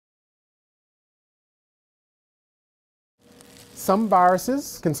Some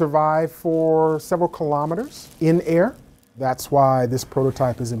viruses can survive for several kilometers in air. That's why this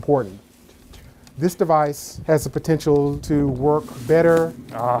prototype is important. This device has the potential to work better,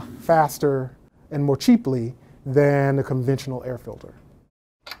 faster, and more cheaply than a conventional air filter.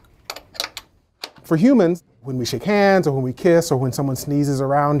 For humans, when we shake hands or when we kiss or when someone sneezes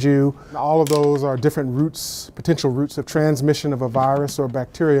around you, all of those are different routes, potential routes of transmission of a virus or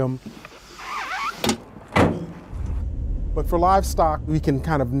bacterium. But for livestock, we can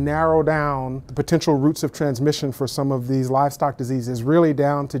kind of narrow down the potential routes of transmission for some of these livestock diseases, really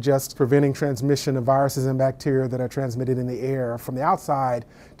down to just preventing transmission of viruses and bacteria that are transmitted in the air from the outside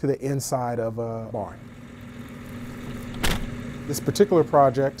to the inside of a barn. This particular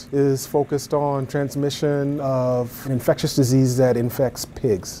project is focused on transmission of an infectious disease that infects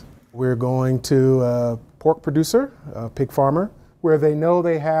pigs. We're going to a pork producer, a pig farmer, where they know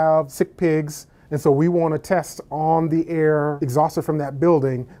they have sick pigs. And so we want to test on the air exhausted from that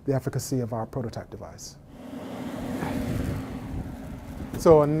building the efficacy of our prototype device.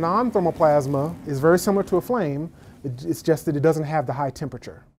 So a non-thermal plasma is very similar to a flame. It's just that it doesn't have the high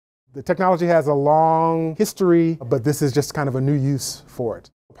temperature. The technology has a long history, but this is just kind of a new use for it.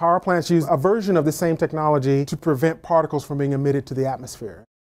 Power plants use a version of the same technology to prevent particles from being emitted to the atmosphere.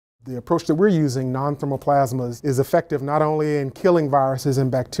 The approach that we're using, non-thermal plasmas, is effective not only in killing viruses and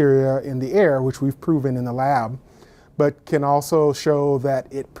bacteria in the air, which we've proven in the lab, but can also show that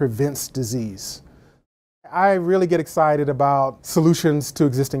it prevents disease. I really get excited about solutions to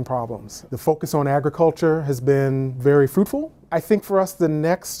existing problems. The focus on agriculture has been very fruitful. I think for us the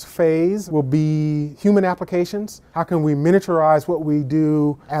next phase will be human applications. How can we miniaturize what we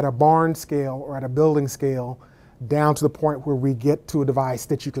do at a barn scale or at a building scale down to the point where we get to a device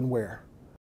that you can wear?